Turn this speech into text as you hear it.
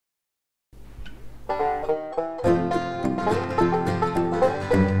Hey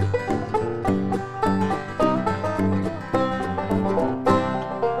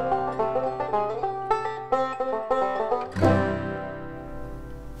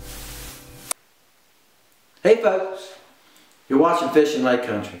folks, you're watching Fishing Lake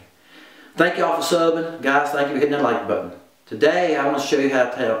Country. Thank y'all for subbing. Guys, thank you for hitting that like button. Today I want to show you how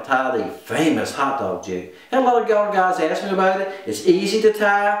to tie the famous Hotdog Jig. And a lot of y'all guys ask me about it. It's easy to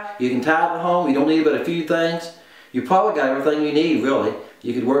tie. You can tie it at home. You don't need but a few things. You probably got everything you need, really.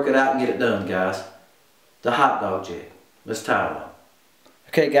 You could work it out and get it done, guys. The Hotdog Jig. Let's tie one.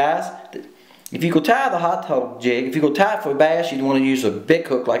 Okay guys, if you go tie the Hotdog Jig, if you go tie it for a bass, you'd want to use a big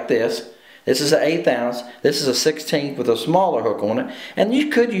hook like this. This is an 1/8 ounce. This is a 1/16 with a smaller hook on it. And you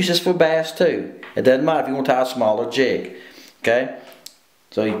could use this for bass too. It doesn't matter if you want to tie a smaller jig. Okay?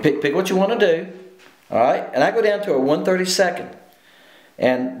 So you pick what you want to do. Alright? And I go down to a 1/32.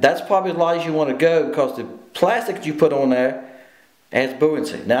 And that's probably as light as you want to go because the plastic that you put on there adds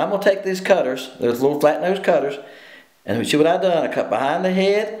buoyancy. Now I'm going to take these cutters, those little flat nose cutters, and see what I've done. I cut behind the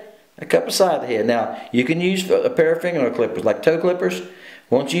head, I cut beside the head. Now you can use a pair of fingernail clippers, like toe clippers.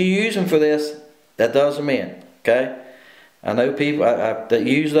 Once you use them for this, that does them in, okay? I know people that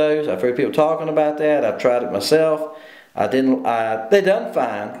use those. I've heard people talking about that. I've tried it myself. They done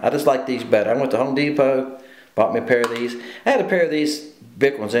fine. I just like these better. I went to Home Depot, bought me a pair of these. I had a pair of these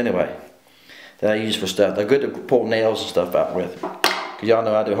big ones anyway that I use for stuff. They're good to pull nails and stuff out with. Because y'all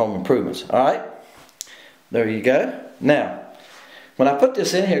know I do home improvements. Alright? There you go. Now, when I put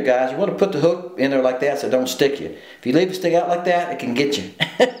this in here, guys, you want to put the hook in there like that so it don't stick you. If you leave it stick out like that, it can get you.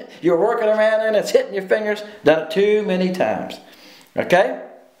 You're working around and it's hitting your fingers. Done it too many times. Okay?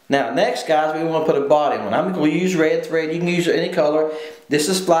 Now, next, guys, we want to put a body on. I'm going to use red thread. You can use any color. This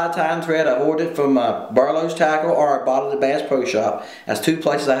is fly tying thread. I've ordered it from Barlow's Tackle, or I bought it at Bass Pro Shop. That's two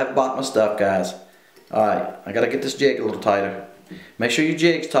places I have bought my stuff, guys. Alright, I got to get this jig a little tighter. Make sure your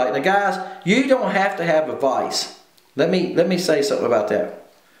jig's tight. Now, guys, you don't have to have a vise. Let me say something about that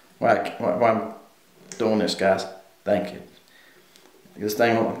while I'm doing this, guys. Thank you. Get this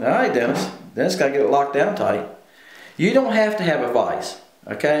thing on. Alright, Dennis. Dennis got to get it locked down tight. You don't have to have a vise,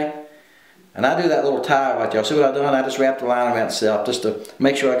 okay? And I do that little tie right there. See what I've done? I just wrapped the line around itself just to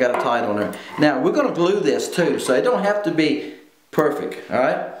make sure I got it tight on there. Now, we're going to glue this too, so it don't have to be perfect,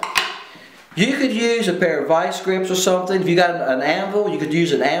 alright? You could use a pair of vice grips or something. If you got an anvil, you could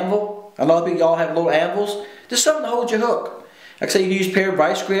use an anvil. A lot of people all have little anvils. Just something to hold your hook. Like I say, you can use a pair of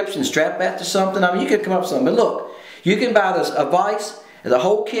vice grips and strap that to something. I mean, you could come up with something. But look, you can buy this a vice, the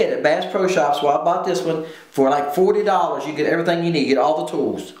whole kit at Bass Pro Shop. So I bought this one for like $40. You get everything you need. You get all the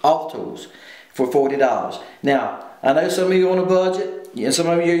tools for $40. Now, I know some of you are on a budget, and some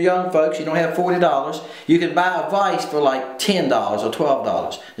of you are young folks. You don't have $40. You can buy a vice for like $10 or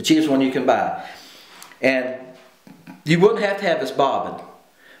 $12. The cheapest one you can buy. And you wouldn't have to have this bobbin,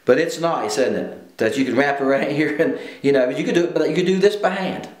 but it's nice, isn't it? That you can wrap around here, and you know, you could do it, but you could do this by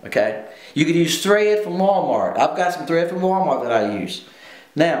hand, okay? You could use thread from Walmart. I've got some thread from Walmart that I use.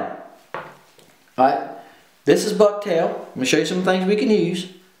 Now, alright, this is Bucktail. I'm going to show you some things we can use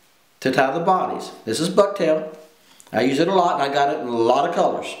to tie the bodies. This is Bucktail. I use it a lot, and I got it in a lot of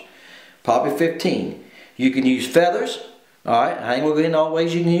colors. Probably 15. You can use feathers. Alright, I ain't going to go into all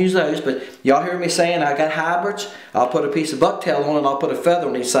ways you can use those, but y'all hear me saying I got hybrids. I'll put a piece of bucktail on it and I'll put a feather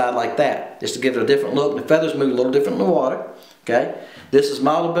on each side like that, just to give it a different look. The feathers move a little different in the water. Okay, this is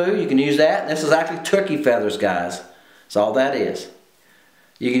Malibu, you can use that. This is actually turkey feathers, guys. That's all that is.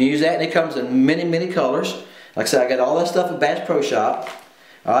 You can use that, and it comes in many, many colors. Like I said, I got all that stuff at Bass Pro Shop.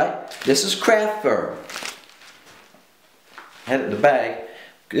 Alright, this is craft fur. I had it in the bag.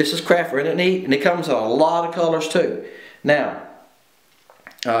 This is craft fur, isn't it neat? And it comes in a lot of colors too. Now,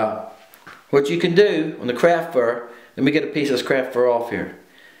 what you can do on the craft fur, let me get a piece of this craft fur off here.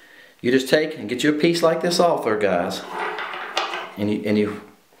 You just take and get you a piece like this off there, guys, and you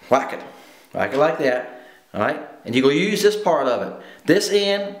whack it like that, all right? And you go use this part of it. This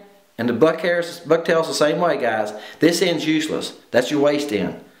end, and the bucktail's the same way, guys. This end's useless. That's your waist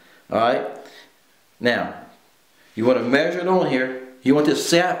end, all right? Now, you want to measure it on here. You want this,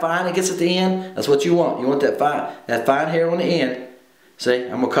 see how fine it gets at the end? That's what you want. You want that fine hair on the end. See,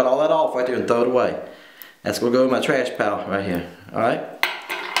 I'm going to cut all that off right there and throw it away. That's going to go in my trash pile right here. Alright?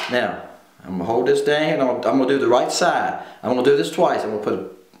 Now, I'm going to hold this down here, and I'm going to do the right side. I'm going to do this twice. I'm going to put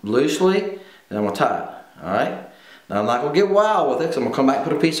it loosely, and I'm going to tie it. Alright? Now, I'm not going to get wild with it, because I'm going to come back and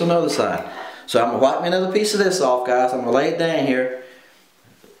put a piece on the other side. So I'm going to wipe me another piece of this off, guys. I'm going to lay it down here.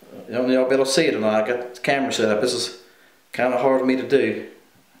 You don't know if you'll see it or not. I got the camera set up. This is kind of hard for me to do.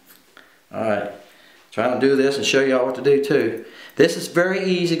 Alright, trying to do this and show y'all what to do too. This is very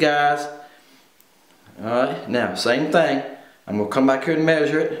easy, guys. Alright, now same thing. I'm going to come back here and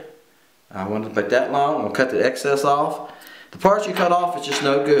measure it. I want to make that long. I'm going to cut the excess off. The parts you cut off is just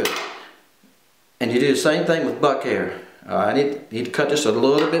no good. And you do the same thing with buck hair. I need to cut just a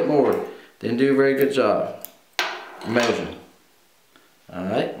little bit more. Didn't do a very good job. Measuring.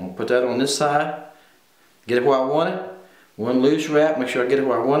 Alright, I'm going to put that on this side. Get it where I want it. One loose wrap, make sure I get it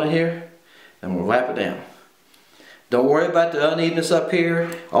where I want it here. And we'll wrap it down. Don't worry about the unevenness up here.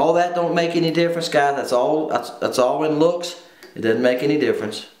 All that don't make any difference, guys. That's all in looks. It doesn't make any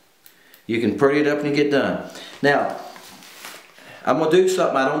difference. You can pretty it up when you get done. Now, I'm going to do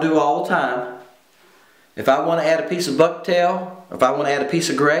something I don't do all the time. If I want to add a piece of bucktail, if I want to add a piece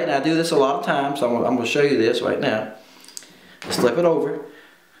of gray, and I do this a lot of times, so I'm going to show you this right now. Let's flip it over.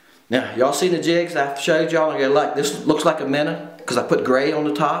 Now, y'all see the jigs I showed y'all? Like, this looks like a minnow because I put gray on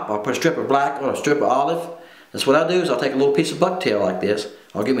the top. I'll put a strip of black or a strip of olive. That's what I'll do is I'll take a little piece of bucktail like this.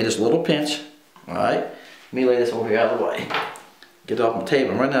 I'll give me this little pinch. Alright. Let me lay this over here out of the way. Get it off my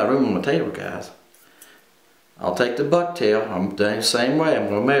table. I'm running out of room on my table, guys. I'll take the bucktail. I'm doing the same way. I'm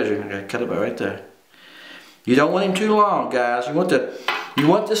going to measure. I'm going to cut it right there. You don't want him too long, guys. You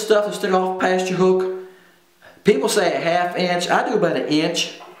want this stuff to stick off past your hook. People say a ½ inch. I do about an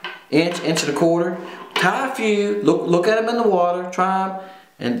inch and a quarter. Tie a few. Look at them in the water. Try them.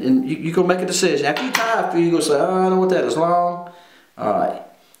 And you can make a decision. After you tie a few, you're going to say, oh, I don't want that as long. Alright.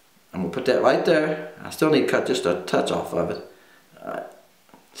 I'm going to put that right there. I still need to cut just a touch off of it. Alright.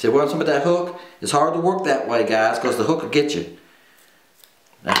 See, what's with that hook? It's hard to work that way, guys, because the hook will get you.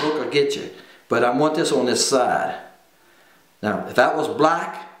 That hook will get you. But I want this on this side. Now, if that was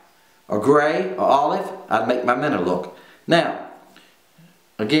black or gray or olive, I'd make my minnow look. Now,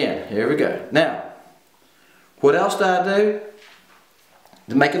 again, here we go. Now, what else do I do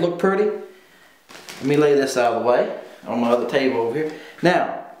to make it look pretty? Let me lay this out of the way on my other table over here.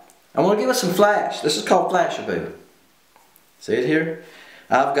 Now, I want to give it some flash. This is called flashabou. See it here?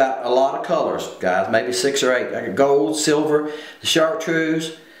 I've got a lot of colors, guys, maybe 6 or 8. I got gold, silver, the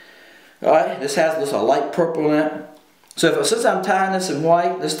chartreuse. Alright, this has a light purple in it. So since I'm tying this in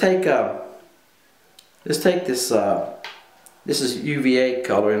white, let's take this. This is UVA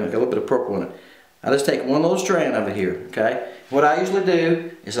color and a little bit of purple in it. I just take one little strand over here. Okay. What I usually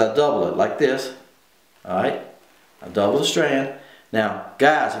do is I double it like this. Alright, I double the strand. Now,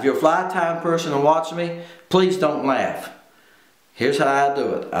 guys, if you're a fly tying person and watching me, please don't laugh. Here's how I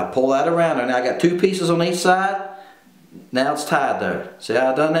do it. I pull that around there. Now I got 2 pieces on each side. Now it's tied there. See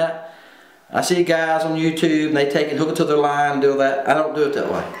how I done that? I see guys on YouTube and they take and hook it to their line and do that. I don't do it that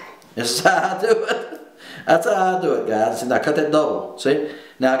way. This is how I do it. That's how I do it, guys. And I cut that double. See?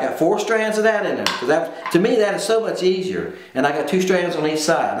 Now I got 4 strands of that in there. Because that, to me, that is so much easier. And I got 2 strands on each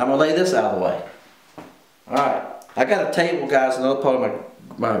side. And I'm going to lay this out of the way. Alright. I got a table, guys, in another part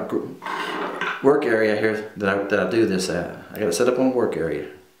of my work area here that I do this at. I got it set up on the work area.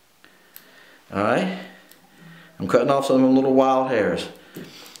 Alright. I'm cutting off some of them little wild hairs.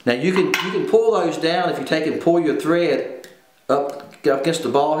 Now you can pull those down if you take and pull your thread up against the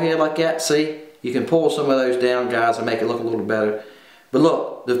ball head like that. See, you can pull some of those down, guys, and make it look a little better. But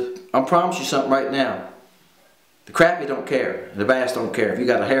look, I promise you something right now. The crappie don't care. The bass don't care. If you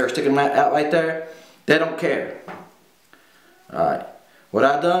got a hair sticking out right there, they don't care. All right. What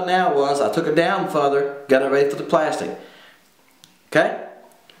I done now was I took it down further, got it ready for the plastic. Okay.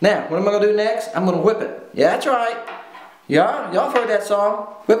 Now, what am I gonna do next? I'm gonna whip it. Yeah, that's right. Y'all have heard that song.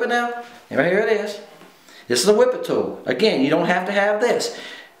 Whip it now. And right here it is. This is a whip it tool. Again, you don't have to have this.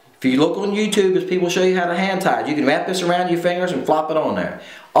 If you look on YouTube, as people show you how to hand tie it, you can wrap this around your fingers and flop it on there.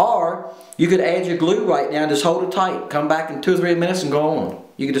 Or you could add your glue right now and just hold it tight. Come back in 2 or 3 minutes and go on.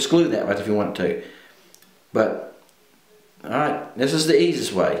 You can just glue that right if you want to. But, alright, this is the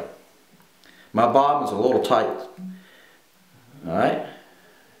easiest way. My bobbin's a little tight. Alright.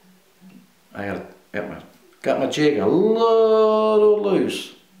 I got my jig a little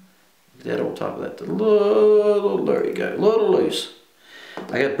loose. Get that on top of that. There you go. A little loose.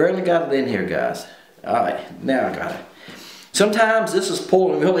 I barely got it in here, guys. Alright, now I got it. Sometimes this is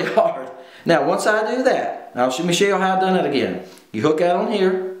pulling really hard. Now, once I do that, now let me show you how I've done it again. You hook out on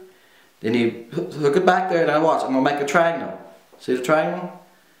here, then you hook it back there, and now watch. I'm going to make a triangle. See the triangle?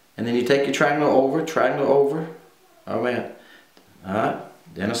 And then you take your triangle over. Oh man. Alright.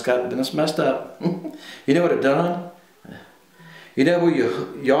 Then it's messed up. You know what it done? You know where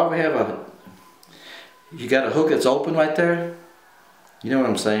you ever have you got a hook that's open right there? You know what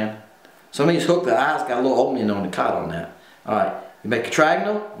I'm saying? Some of these hook, the eyes got a little opening on the caught on that. Alright, you make a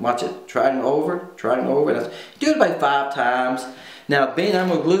triangle, watch it, triangle over. Do it about 5 times. Now being I'm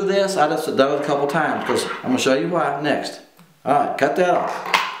going to glue this, I just done it a couple times because I'm going to show you why next. Alright, cut that off.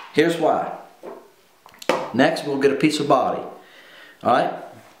 Here's why. Next, we'll get a piece of body. Alright?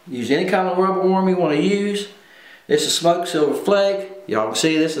 Use any kind of rubber worm you want to use. This is smoked silver flake. Y'all can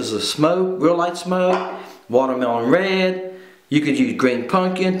see this is a smoke, real light smoke. Watermelon red. You could use green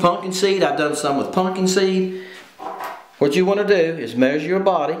pumpkin, pumpkin seed. I've done some with pumpkin seed. What you want to do is measure your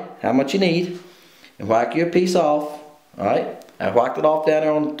body, how much you need, and whack your piece off. Alright? I whacked it off down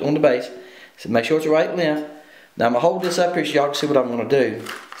there on the base. So make sure it's the right length. Now I'm going to hold this up here so y'all can see what I'm going to do.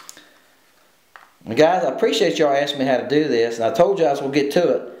 And guys, I appreciate y'all asking me how to do this, and I told you I was going to get to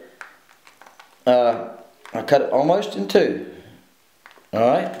it. I cut it almost in two.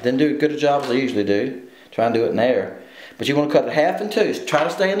 Alright? Didn't do as good a job as I usually do. Try and do it in there. But you want to cut it half in two. So try to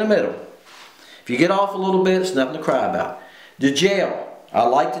stay in the middle. If you get off a little bit, it's nothing to cry about. The gel. I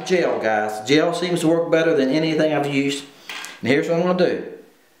like the gel, guys. The gel seems to work better than anything I've used. And here's what I'm going to do.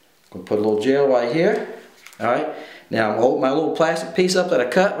 I'm going to put a little gel right here. Alright. Now I'm going to open my little plastic piece up that I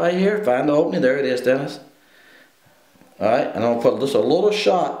cut right here. Find the opening. There it is, Dennis. Alright. And I'm going to put just a little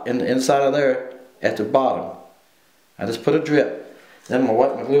shot in the inside of there at the bottom. I just put a drip. Then I'm going to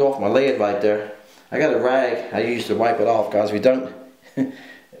wipe my glue off my lid right there. I got a rag I use to wipe it off, guys. If you don't,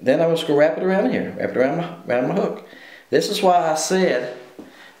 then I'm just going to wrap it around here. Wrap it around my hook. This is why I said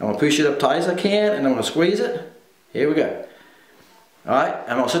I'm going to push it up tight as I can, and I'm going to squeeze it. Here we go. Alright,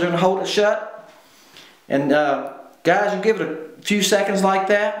 I'm going to sit there and hold it shut. And guys, you give it a few seconds like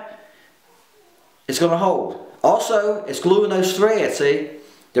that, it's going to hold. Also, it's gluing those threads, see,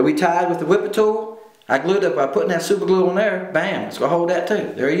 that we tied with the whippet tool. I glued it by putting that super glue on there. Bam, it's going to hold that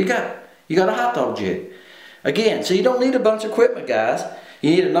too. There you go. You got a Hotdog Jig. Again, so you don't need a bunch of equipment, guys. You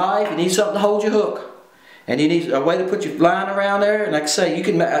need a knife, you need something to hold your hook. And you need a way to put your line around there. And like I say, you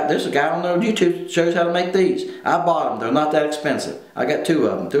can. There's a guy on YouTube that shows how to make these. I bought them. They're not that expensive. I got two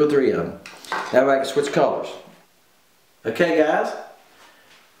of them, 2 or 3 of them. That way I can switch colors. Okay, guys.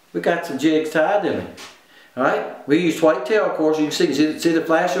 We got some jigs tied, didn't we? Alright. We used whitetail, of course. You can see the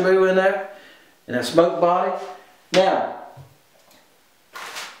flashabou in there? And that smoke body. Now,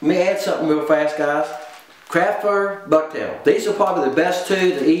 let me add something real fast, guys. Craft fur, bucktail. These are probably the best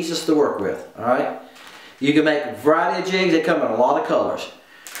two, the easiest to work with. Alright. You can make a variety of jigs. They come in a lot of colors.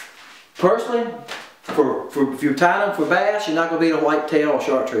 Personally, if you're tying them for bass, you're not going to beat a whitetail or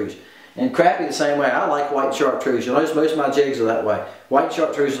chartreuse. And crappie the same way. I like white and chartreuse. You notice most of my jigs are that way. White and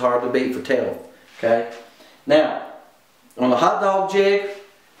chartreuse is hard to beat for tail. Okay. Now, on the Hotdog Jig,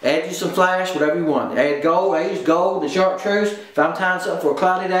 add you some flash, whatever you want. Add gold. I use gold and chartreuse. If I'm tying something for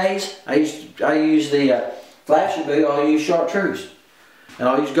cloudy days, I use the flashabou. I'll use chartreuse, and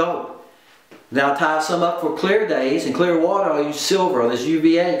I'll use gold. Now I tie some up for clear days and clear water. I'll use silver, or this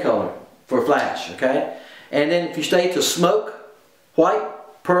UVA color for flash. Okay, and then if you stay to smoke, white,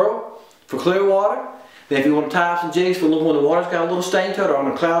 pearl for clear water. Then if you want to tie up some jigs for when the water's got a little stain to it, or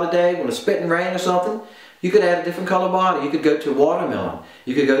on a cloudy day when it's spitting rain or something, you could add a different color body. You could go to watermelon.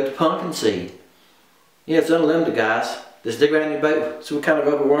 You could go to pumpkin seed. Yeah, it's unlimited, guys. Just dig around your boat, see what kind of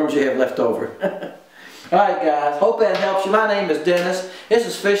rubber worms you have left over. Alright, guys. Hope that helps you. My name is Dennis. This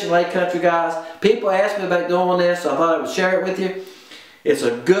is Fishing Lake Country, guys. People ask me about doing this, so I thought I would share it with you. It's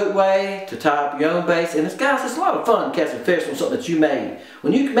a good way to tie up your own baits. And guys, it's a lot of fun catching fish from something that you made.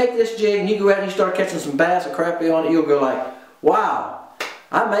 When you make this jig and you go out and you start catching some bass or crappie on it, you'll go like, wow,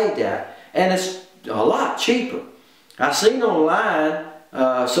 I made that. And it's a lot cheaper. I've seen online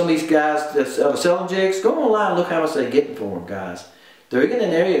some of these guys that are selling jigs. Go online and look how much they're getting for them, guys. They're getting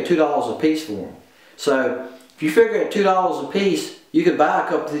in the area of $2 a piece for them. So if you figure at $2 a piece, you could buy a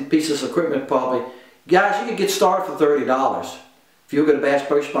couple of these pieces of equipment probably. Guys, you could get started for $30. If you go to Bass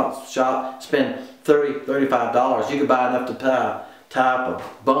Pro Shop, spend $30, $35, you could buy enough to tie up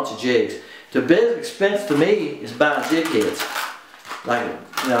a bunch of jigs. The biggest expense to me is buying jig heads. Like,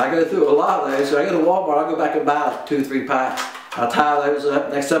 you know, I go through a lot of those, so I go to Walmart, I'll go back and buy like 2 or 3 packs. I'll tie those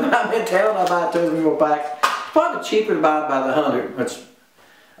up. Next time I'm in town, I'll buy 2 or 3 more packs. It's probably cheaper to buy by the 100, which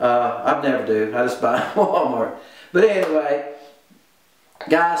I never do. I just buy at Walmart. But anyway,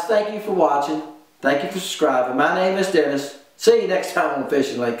 guys, thank you for watching. Thank you for subscribing. My name is Dennis. See you next time on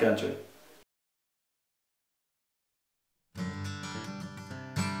Fishing Lake Country.